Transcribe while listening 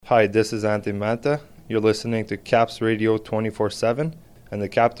Hi, this is Anthony Manta. You're listening to Caps Radio 24/7 and the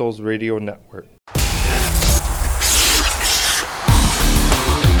Capitals Radio Network.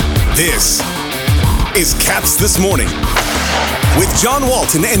 This is Caps This Morning with John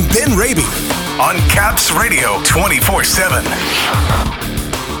Walton and Ben Raby on Caps Radio 24/7.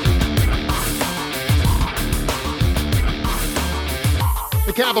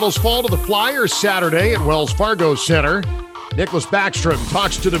 The Capitals fall to the Flyers Saturday at Wells Fargo Center. Nicklas Backstrom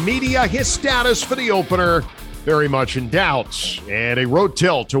talks to the media. His status for the opener very much in doubt. And a road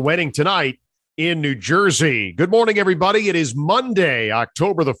tilt to winning tonight in New Jersey. Good morning, everybody. It is Monday,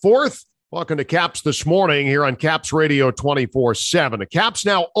 October the 4th. Welcome to Caps This Morning here on Caps Radio 24/7. The Caps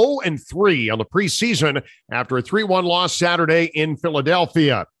now 0-3 on the preseason after a 3-1 loss Saturday in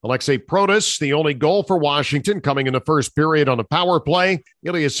Philadelphia. Alexei Protas, the only goal for Washington, coming in the first period on a power play.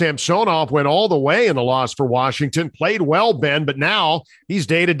 Ilya Samsonov went all the way in the loss for Washington. Played well, Ben, but now he's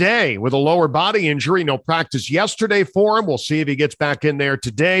day-to-day with a lower body injury. No practice yesterday for him. We'll see if he gets back in there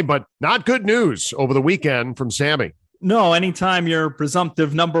today, but not good news over the weekend from Sammy. No, anytime your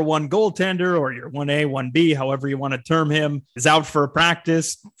presumptive number one goaltender or your 1A, 1B, however you want to term him, is out for a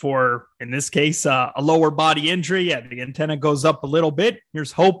practice for, in this case, a lower body injury, the antenna goes up a little bit.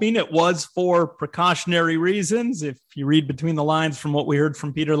 Here's hoping it was for precautionary reasons. If you read between the lines from what we heard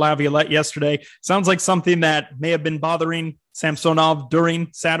from Peter Laviolette yesterday, sounds like something that may have been bothering Samsonov during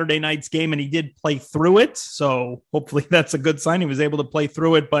Saturday night's game, and he did play through it. So hopefully that's a good sign. He was able to play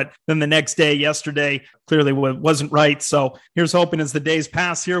through it, but then the next day, yesterday, clearly wasn't right. So here's hoping as the days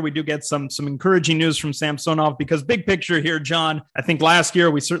pass here, we do get some encouraging news from Samsonov, because big picture here, John, I think last year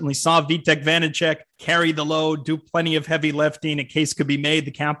we certainly saw Vitek Vanacek carry the load, do plenty of heavy lifting. A case could be made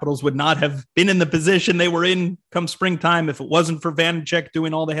the Capitals would not have been in the position they were in come springtime if it wasn't for Vanacek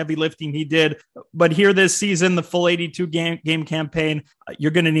doing all the heavy lifting he did. But here this season, the full 82 game campaign,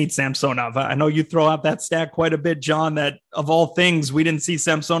 you're going to need Samsonov. I know you throw out that stat quite a bit, John, that of all things, we didn't see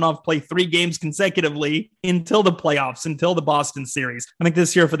Samsonov play 3 games consecutively until the playoffs, until the Boston series. I think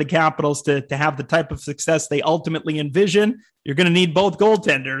this year for the Capitals to have the type of success they ultimately envision, you're going to need both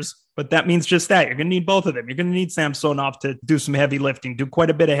goaltenders. But that means just that. You're going to need both of them. You're going to need Samsonov to do some heavy lifting, do quite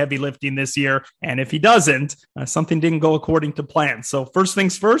a bit of heavy lifting this year. And if he doesn't, something didn't go according to plan. So first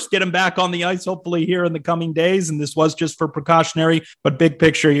things first, get him back on the ice, hopefully here in the coming days. And this was just for precautionary, but big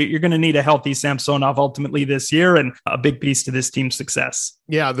picture, you're going to need a healthy Samsonov ultimately this year, and a big piece to this team's success.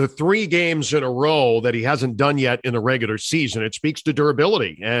 Yeah, the 3 games in a row that he hasn't done yet in the regular season, it speaks to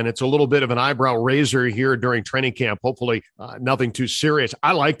durability. And it's a little bit of an eyebrow raiser here during training camp. Hopefully nothing too serious.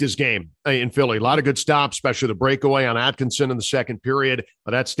 I liked his game in Philly. A lot of good stops, especially the breakaway on Atkinson in the second period.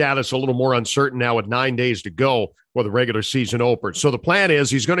 That status a little more uncertain now with 9 days to go for the regular season opener. So the plan is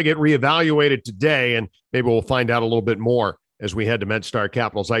he's going to get reevaluated today, and maybe we'll find out a little bit more as we head to MedStar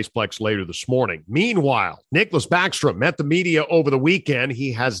Capitals Iceplex later this morning. Meanwhile, Nicklas Backstrom met the media over the weekend.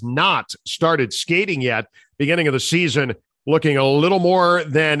 He has not started skating yet. Beginning of the season, looking a little more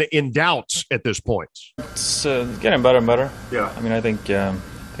than in doubt at this point. It's getting better and better. Yeah. I mean, I think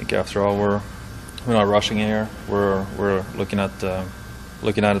after all, we're not rushing in here. We're looking at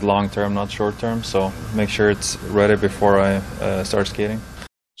it long term, not short term. So make sure it's ready before I start skating.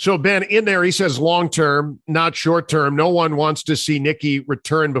 So, Ben, in there, he says long-term, not short-term. No one wants to see Nicky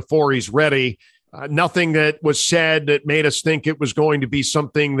return before he's ready. Nothing that was said that made us think it was going to be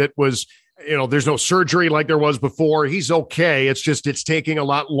something that was, there's no surgery like there was before. He's okay. It's just it's taking a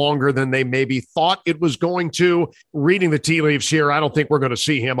lot longer than they maybe thought it was going to. Reading the tea leaves here, I don't think we're going to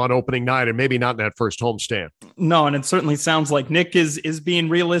see him on opening night, and maybe not in that first homestand. No, and it certainly sounds like Nick is being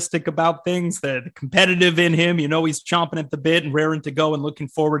realistic about things, the competitive in him. He's chomping at the bit and raring to go and looking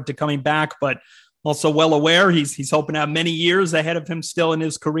forward to coming back, but also well aware he's hoping to have many years ahead of him still in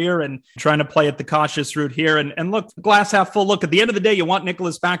his career, and trying to play at the cautious route here. And look, glass half full. Look, at the end of the day, you want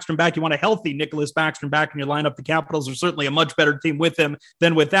Nicklas Backstrom back. You want a healthy Nicklas Backstrom back in your lineup. The Capitals are certainly a much better team with him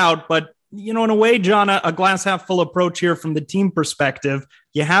than without. But, in a way, John, a glass half full approach here from the team perspective.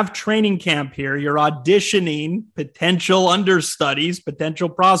 You have training camp here. You're auditioning potential understudies, potential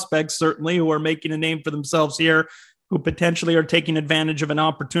prospects, certainly, who are making a name for themselves here, who potentially are taking advantage of an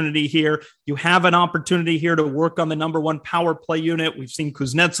opportunity here. You have an opportunity here to work on the number one power play unit. We've seen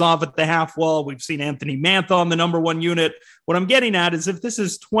Kuznetsov at the half wall. We've seen Anthony Mantha on the number one unit. What I'm getting at is if this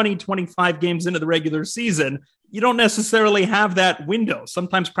is 20, 25 games into the regular season, you don't necessarily have that window.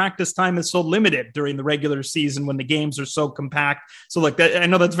 Sometimes practice time is so limited during the regular season when the games are so compact. So look, I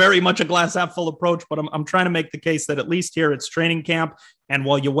know that's very much a glass half full approach, but I'm trying to make the case that at least here it's training camp. And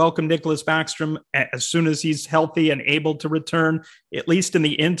while you welcome Nicklas Backstrom as soon as he's healthy and able to return, at least in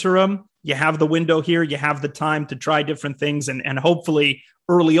the interim, you have the window here, you have the time to try different things, and hopefully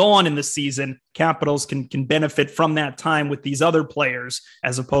early on in the season, Capitals can benefit from that time with these other players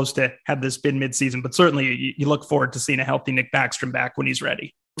as opposed to have this been midseason. But certainly you look forward to seeing a healthy Nick Backstrom back when he's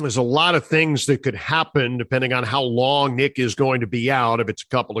ready. There's a lot of things that could happen depending on how long Nick is going to be out. If it's a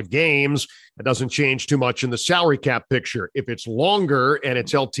couple of games, it doesn't change too much in the salary cap picture. If it's longer and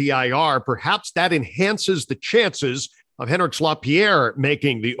it's LTIR, perhaps that enhances the chances of Hendrix Lapierre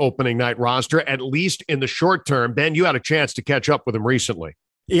making the opening night roster, at least in the short term. Ben, you had a chance to catch up with him recently.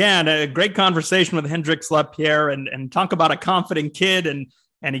 Yeah, and a great conversation with Hendrix Lapierre, and talk about a confident kid.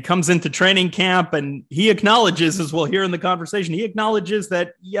 And he comes into training camp and he acknowledges, as we'll hear in the conversation, he acknowledges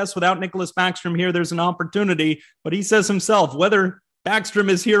that, yes, without Nicholas Backstrom here, there's an opportunity. But he says himself, whether Backstrom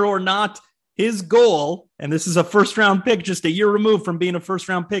is here or not, his goal, and this is a first-round pick just a year removed from being a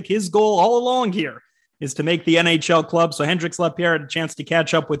first-round pick, his goal all along here is to make the NHL club. So Hendrix Lapierre had a chance to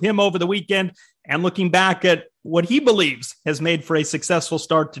catch up with him over the weekend and looking back at what he believes has made for a successful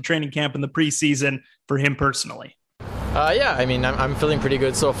start to training camp in the preseason for him personally. Yeah, I mean, I'm feeling pretty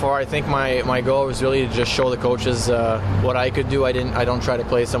good so far. I think my goal was really to just show the coaches what I could do. I don't try to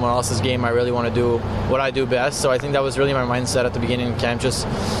play someone else's game. I really want to do what I do best. So I think that was really my mindset at the beginning of camp. Just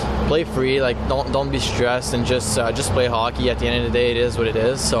play free, like don't be stressed, and just play hockey. At the end of the day, it is what it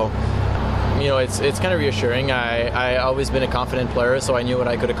is. So, you know, it's kind of reassuring. I always been a confident player, so I knew what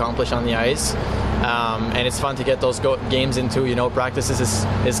I could accomplish on the ice. And it's fun to get those games into, you know, practices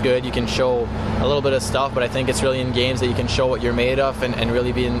is good. You can show a little bit of stuff, but I think it's really in games that you can show what you're made of and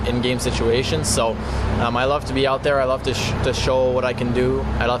really be in game situations. So I love to be out there. I love to show what I can do.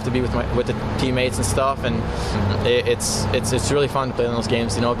 I love to be with the teammates and stuff. And it's really fun to play in those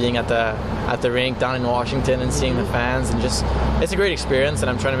games, you know, being at the rink down in Washington and seeing the fans, and just, it's a great experience, and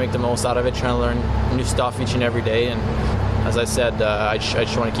I'm trying to make the most out of it, trying to learn new stuff each and every day. And as I said, I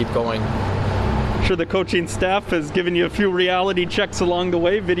just want to keep going. I'm sure the coaching staff has given you a few reality checks along the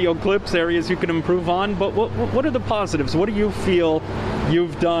way, video clips, areas you can improve on. But what are the positives? What do you feel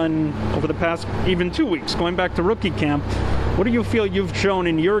you've done over the past even 2 weeks, going back to rookie camp? What do you feel you've shown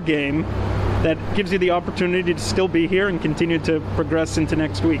in your game that gives you the opportunity to still be here and continue to progress into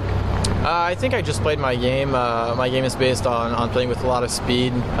next week? I think I just played my game. My game is based on playing with a lot of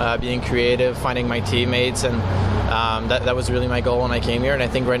speed, being creative, finding my teammates, and that was really my goal when I came here. And I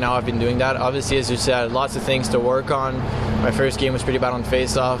think right now I've been doing that. Obviously, as you said, lots of things to work on. My first game was pretty bad on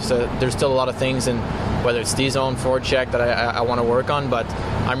face-offs. So there's still a lot of things, and whether it's D-zone, forecheck, that I want to work on. But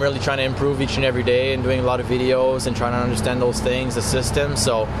I'm really trying to improve each and every day and doing a lot of videos and trying to understand those things, the system.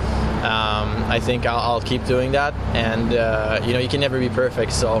 So I think I'll keep doing that. And, you know, you can never be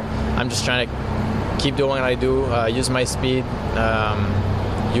perfect. So I'm just trying to keep doing what I do, use my speed,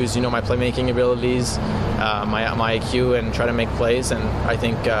 use, you know, my playmaking abilities, my IQ, and try to make plays. And I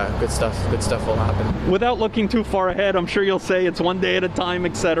think good stuff will happen. Without looking too far ahead, I'm sure you'll say it's one day at a time,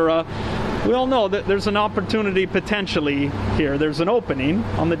 etc. We all know that there's an opportunity potentially here. There's an opening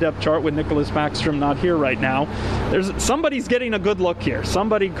on the depth chart with Nicholas Backstrom not here right now. Somebody's getting a good look here.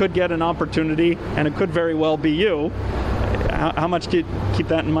 Somebody could get an opportunity, and it could very well be you. How much do you keep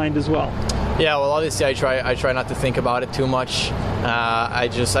that in mind as well? Yeah, well, obviously I try not to think about it too much. I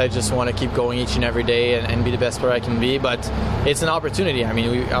just want to keep going each and every day and be the best player I can be. But it's an opportunity. I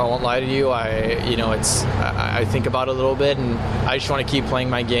mean, I won't lie to you. I think about it a little bit, and I just want to keep playing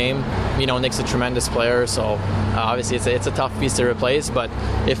my game. You know, Nick's a tremendous player, so obviously it's a tough piece to replace. But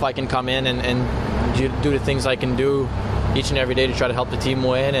if I can come in and do the things I can do each and every day to try to help the team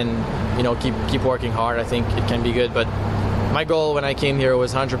win, and, you know, keep working hard, I think it can be good. But my goal when I came here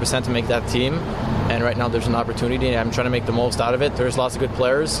was 100% to make that team, and right now there's an opportunity, and I'm trying to make the most out of it. There's lots of good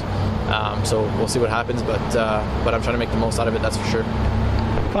players, so we'll see what happens, but I'm trying to make the most out of it, that's for sure.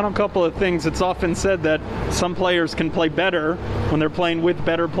 Final couple of things. It's often said that some players can play better when they're playing with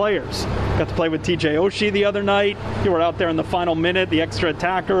better players. Got to play with TJ Oshie the other night. You were out there in the final minute, the extra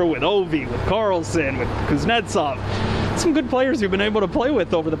attacker with Ovi, with Carlson, with Kuznetsov. Some good players you've been able to play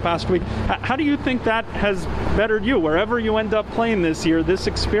with over the past week. How do you think that has bettered you? Wherever you end up playing this year, this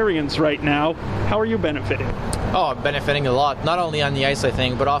experience right now, how are you benefiting? Oh, benefiting a lot. Not only on the ice, I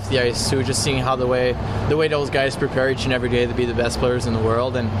think, but off the ice too. Just seeing how the way those guys prepare each and every day to be the best players in the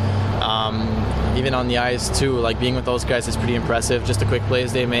world, and even on the ice too. Like, being with those guys is pretty impressive. Just the quick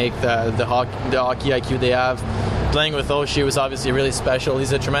plays they make, the hockey IQ they have. Playing with Oshie was obviously really special.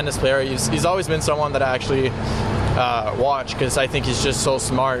 He's a tremendous player. He's always been someone that I actually watch, because I think he's just so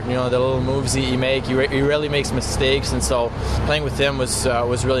smart. You know, the little moves he makes, he rarely makes mistakes, and so playing with him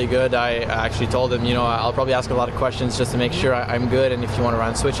was really good. I actually told him, you know, I'll probably ask a lot of questions just to make sure I'm good, and if you want to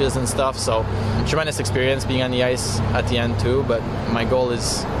run switches and stuff. So tremendous experience being on the ice at the end too, but my goal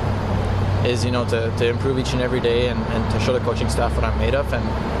is is to improve each and every day and to show the coaching staff what I'm made of. And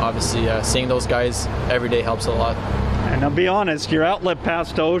obviously seeing those guys every day helps a lot. And I'll be honest, your outlet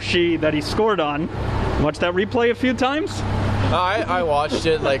pass to Oshie that he scored on, watched that replay a few times? I watched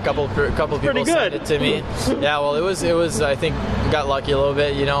it, like a couple people sent it to me. Yeah, well, it was I think got lucky a little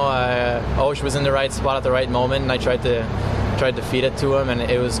bit. Osh was in the right spot at the right moment, and I tried to feed it to him, and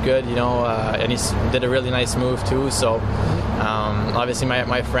it was good. And he did a really nice move too. So obviously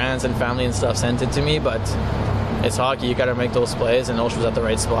my friends and family and stuff sent it to me, but it's hockey. You got to make those plays, and Osh was at the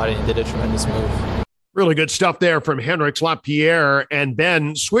right spot, and he did a tremendous move. Really good stuff there from Henrik Lapierre. And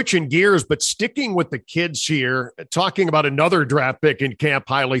Ben, switching gears, but sticking with the kids here, talking about another draft pick in camp,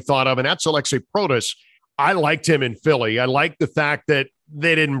 highly thought of, and that's Alexei Protas. I liked him in Philly. I liked the fact that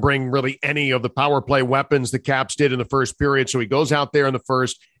they didn't bring really any of the power play weapons the Caps did in the first period. So he goes out there in the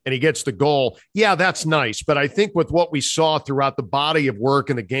first and he gets the goal. Yeah, that's nice. But I think with what we saw throughout the body of work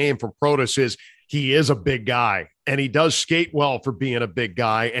in the game from Protas is he is a big guy. And he does skate well for being a big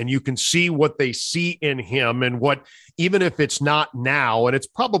guy. And you can see what they see in him and what, even if it's not now, and it's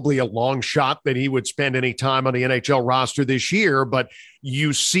probably a long shot that he would spend any time on the NHL roster this year, but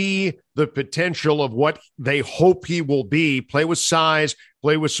you see the potential of what they hope he will be. Play with size,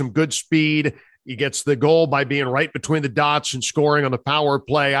 play with some good speed. He gets the goal by being right between the dots and scoring on the power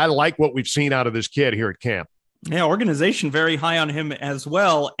play. I like what we've seen out of this kid here at camp. Yeah, organization very high on him as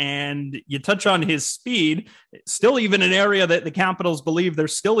well. And you touch on his speed, still even an area that the Capitals believe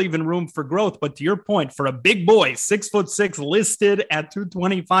there's still even room for growth. But to your point, for a big boy, 6'6", listed at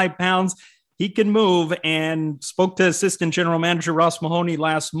 225 pounds, he can move. And spoke to assistant general manager Ross Mahoney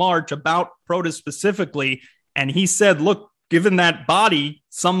last March about Protas specifically. And he said, look, given that body,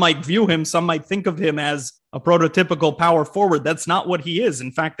 some might view him, some might think of him as a prototypical power forward. That's not what he is.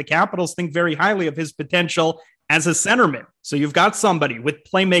 In fact, the Capitals think very highly of his potential as a centerman. So you've got somebody with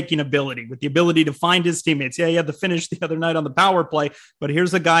playmaking ability, with the ability to find his teammates. Yeah, he had the finish the other night on the power play, but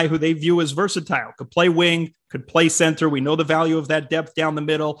here's a guy who they view as versatile, could play wing, could play center. We know the value of that depth down the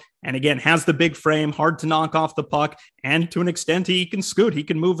middle. And again, has the big frame, hard to knock off the puck. And to an extent, he can scoot. He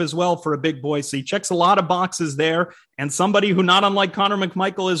can move as well for a big boy. So he checks a lot of boxes there. And somebody who, not unlike Connor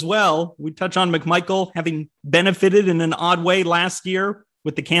McMichael as well, we touch on McMichael having benefited in an odd way last year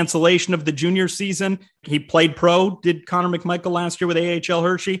with the cancellation of the junior season. He played pro, did Connor McMichael last year with AHL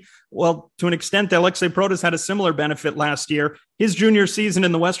Hershey. Well, to an extent, Alexei Protas had a similar benefit last year. His junior season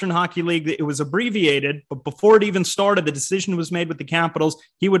in the Western Hockey League, it was abbreviated, but before it even started, the decision was made with the Capitals.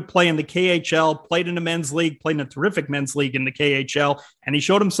 He would play in the KHL, played in a men's league, played in a terrific men's league in the KHL, and he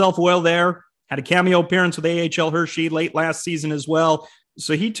showed himself well there. Had a cameo appearance with AHL Hershey late last season as well.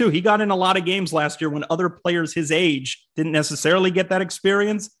 So he got in a lot of games last year when other players his age didn't necessarily get that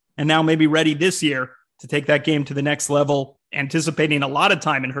experience, and now maybe ready this year to take that game to the next level, anticipating a lot of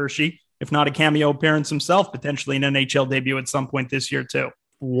time in Hershey, if not a cameo appearance himself, potentially an NHL debut at some point this year too.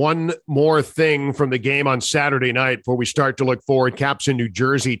 One more thing from the game on Saturday night before we start to look forward. Caps in New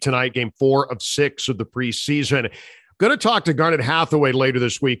Jersey tonight, game 4 of 6 of the preseason. Going to talk to Garnet Hathaway later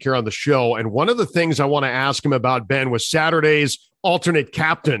this week here on the show. And one of the things I want to ask him about, Ben, was Saturday's alternate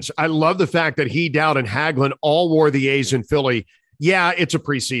captains. I love the fact that he, Dowd, and Hagelin all wore the A's in Philly. Yeah, it's a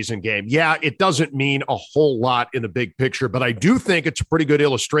preseason game. Yeah, it doesn't mean a whole lot in the big picture, but I do think it's a pretty good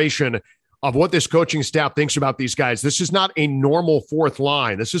illustration of what this coaching staff thinks about these guys. This is not a normal fourth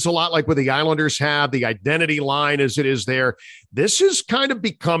line. This is a lot like what the Islanders have, the identity line as it is there. This is kind of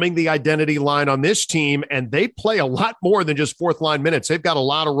becoming the identity line on this team, and they play a lot more than just fourth line minutes. They've got a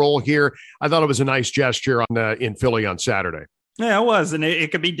lot of role here. I thought it was a nice gesture in Philly on Saturday. Yeah, it was. And it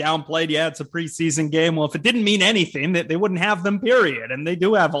could be downplayed. Yeah, it's a preseason game. Well, if it didn't mean anything, they wouldn't have them, period. And they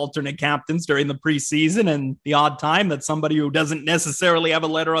do have alternate captains during the preseason, and the odd time that somebody who doesn't necessarily have a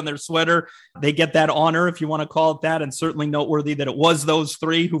letter on their sweater, they get that honor, if you want to call it that. And certainly noteworthy that it was those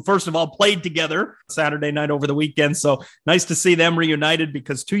three who, first of all, played together Saturday night over the weekend. So nice to see them reunited,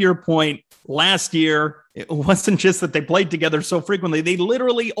 because to your point, last year, it wasn't just that they played together so frequently. They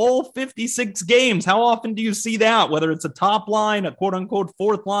literally all 56 games. How often do you see that? Whether it's a top line, a quote unquote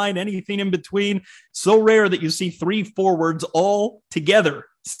fourth line, anything in between. So rare that you see three forwards all together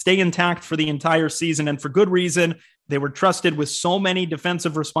stay intact for the entire season, and for good reason. They were trusted with so many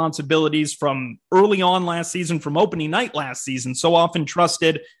defensive responsibilities from early on last season, from opening night last season, so often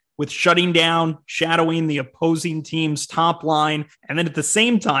trusted with shutting down, shadowing the opposing team's top line. And then at the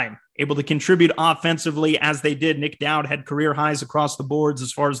same time, able to contribute offensively as they did. Nick Dowd had career highs across the boards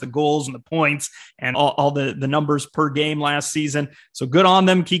as far as the goals and the points and all the numbers per game last season. So good on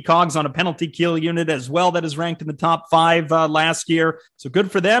them. Key cogs on a penalty kill unit as well that is ranked in the top 5 last year. So good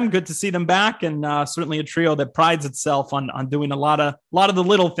for them. Good to see them back, and certainly a trio that prides itself on doing a lot of the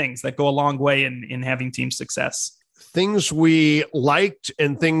little things that go a long way in having team success. Things we liked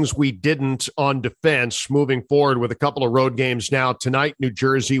and things we didn't on defense moving forward with a couple of road games now. Tonight, New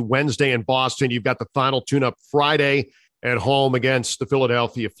Jersey, Wednesday in Boston. You've got the final tune-up Friday at home against the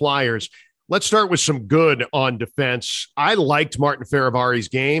Philadelphia Flyers. Let's start with some good on defense. I liked Martin Fehervary's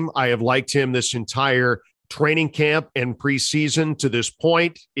game. I have liked him this entire training camp and preseason to this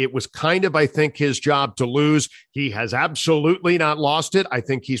point. It was kind of, I think, his job to lose. He has absolutely not lost it. I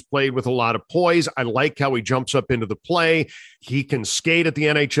think he's played with a lot of poise. I like how he jumps up into the play. He can skate at the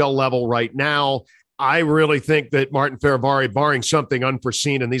NHL level right now. I really think that Martin Fehervary, barring something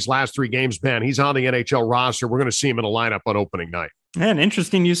unforeseen in these last 3 games, Ben, he's on the NHL roster. We're going to see him in a lineup on opening night. And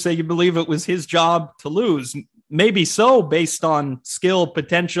interesting you say you believe it was his job to lose. Maybe so, based on skill,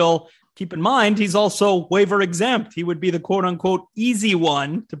 potential. Keep in mind, he's also waiver exempt. He would be the quote unquote easy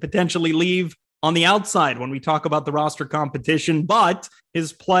one to potentially leave on the outside when we talk about the roster competition, but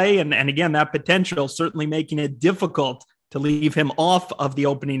his play and again, that potential certainly making it difficult to leave him off of the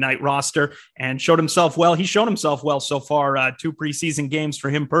opening night roster, and showed himself well. He's shown himself well so far, 2 preseason games for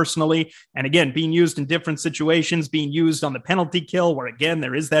him personally. And again, being used in different situations, being used on the penalty kill, where again,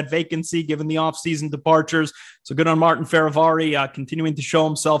 there is that vacancy given the offseason departures. So good on Martin Fehervary, continuing to show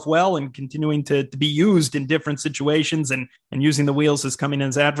himself well and continuing to be used in different situations and using the wheels as coming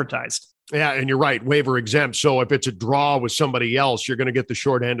as advertised. Yeah, and you're right, waiver exempt. So if it's a draw with somebody else, you're going to get the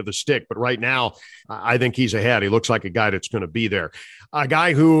short end of the stick. But right now, I think he's ahead. He looks like a guy that's going to be there. A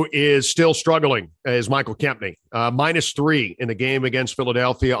guy who is still struggling is Michael Kempny. -3 in the game against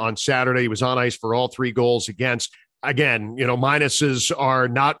Philadelphia on Saturday. He was on ice for all 3 goals against. Again, minuses are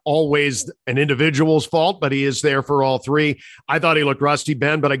not always an individual's fault, but he is there for all 3. I thought he looked rusty,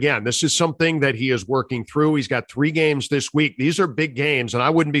 Ben, but again, this is something that he is working through. He's got 3 games this week. These are big games, and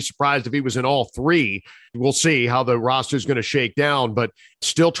I wouldn't be surprised if he was in all 3. We'll see how the roster is going to shake down, but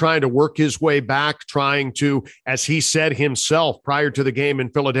still trying to work his way back, trying to, as he said himself prior to the game in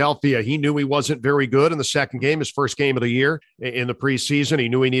Philadelphia, he knew he wasn't very good in the second game, his first game of the year in the preseason. He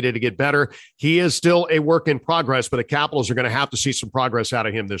knew he needed to get better. He is still a work in progress, but the Capitals are going to have to see some progress out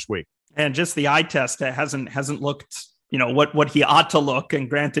of him this week. And just the eye test hasn't looked, what he ought to look. And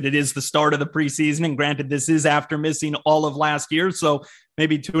granted, it is the start of the preseason, and granted, this is after missing all of last year. So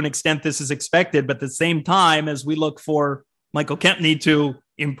maybe to an extent this is expected, but at the same time, as we look for Michael Kempny to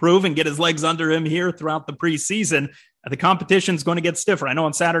improve and get his legs under him here throughout the preseason, the competition is going to get stiffer. I know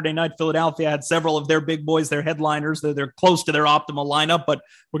on Saturday night, Philadelphia had several of their big boys, their headliners. They're close to their optimal lineup, but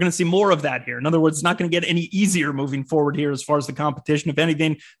we're going to see more of that here. In other words, it's not going to get any easier moving forward here as far as the competition. If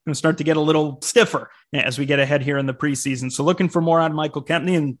anything, it's going to start to get a little stiffer as we get ahead here in the preseason. So looking for more on Michael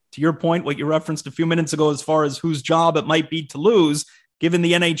Kempny. And to your point, what you referenced a few minutes ago, as far as whose job it might be to lose, given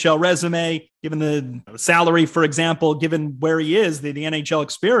the NHL resume, given the salary, for example, given where he is, the NHL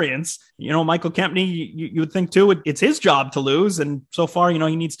experience, Michael Kempny, you would think too, it's his job to lose. And so far, he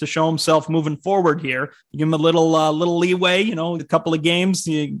needs to show himself moving forward here. You give him a little leeway, a couple of games,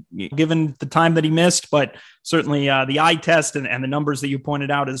 given the time that he missed, but certainly the eye test and the numbers that you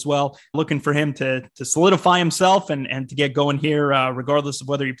pointed out as well, looking for him to solidify himself and to get going here, regardless of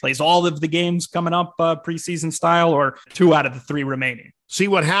whether he plays all of the games coming up preseason style or 2 out of the 3 remaining. See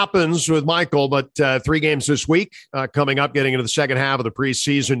what happens with Michael, but 3 games this week coming up, getting into the second half of the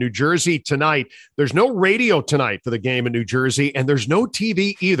preseason. New Jersey tonight. There's no radio tonight for the game in New Jersey, and there's no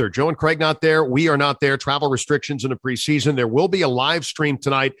TV either. Joe and Craig not there. We are not there. Travel restrictions in the preseason. There will be a live stream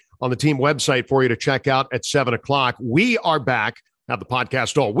tonight on the team website for you to check out at 7 o'clock. We are back. Have the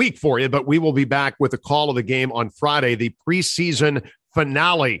podcast all week for you, but we will be back with a call of the game on Friday, the preseason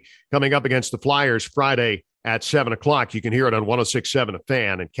finale coming up against the Flyers Friday at 7 o'clock. You can hear it on 106.7 The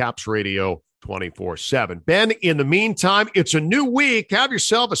Fan and Caps Radio 24/7. Ben, in the meantime, it's a new week. Have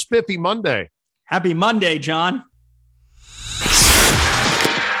yourself a spiffy Monday. Happy Monday, John.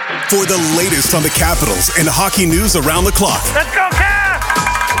 For the latest on the Capitals and hockey news around the clock. Let's go,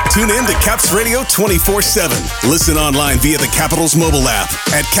 Caps! Tune in to Caps Radio 24/7. Listen online via the Capitals mobile app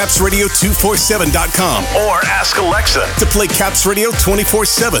at capsradio247.com Or ask Alexa to play Caps Radio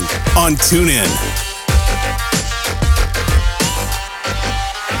 24/7 on TuneIn.